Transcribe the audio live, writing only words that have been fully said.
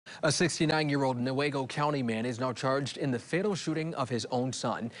A 69-year-old Newaygo County man is now charged in the fatal shooting of his own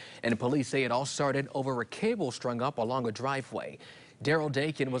son, and police say it all started over a cable strung up along a driveway. Daryl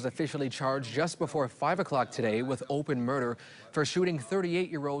Dakin was officially charged just before 5 o'clock today with open murder for shooting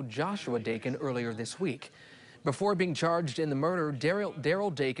 38-year-old Joshua Dakin earlier this week. Before being charged in the murder,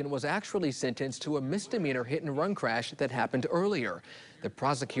 Daryl Dakin was actually sentenced to a misdemeanor hit-and-run crash that happened earlier. The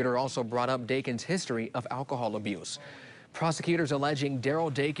prosecutor also brought up Dakin's history of alcohol abuse. Prosecutors alleging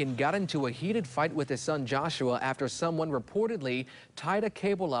Daryl Dakin got into a heated fight with his son Joshua after someone reportedly tied a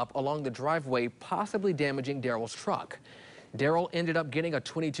cable up along the driveway, possibly damaging Daryl's truck. Daryl ended up getting a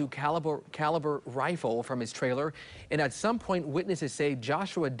 .22 caliber rifle from his trailer, and at some point witnesses say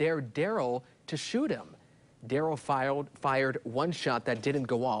Joshua dared Daryl to shoot him. Daryl fired one shot that didn't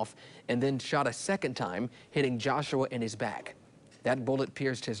go off and then shot a second time, hitting Joshua in his back. That bullet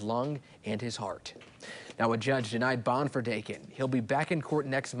pierced his lung and his heart. Now, a judge denied bond for Dakin. He'll be back in court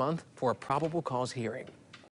next month for a probable cause hearing.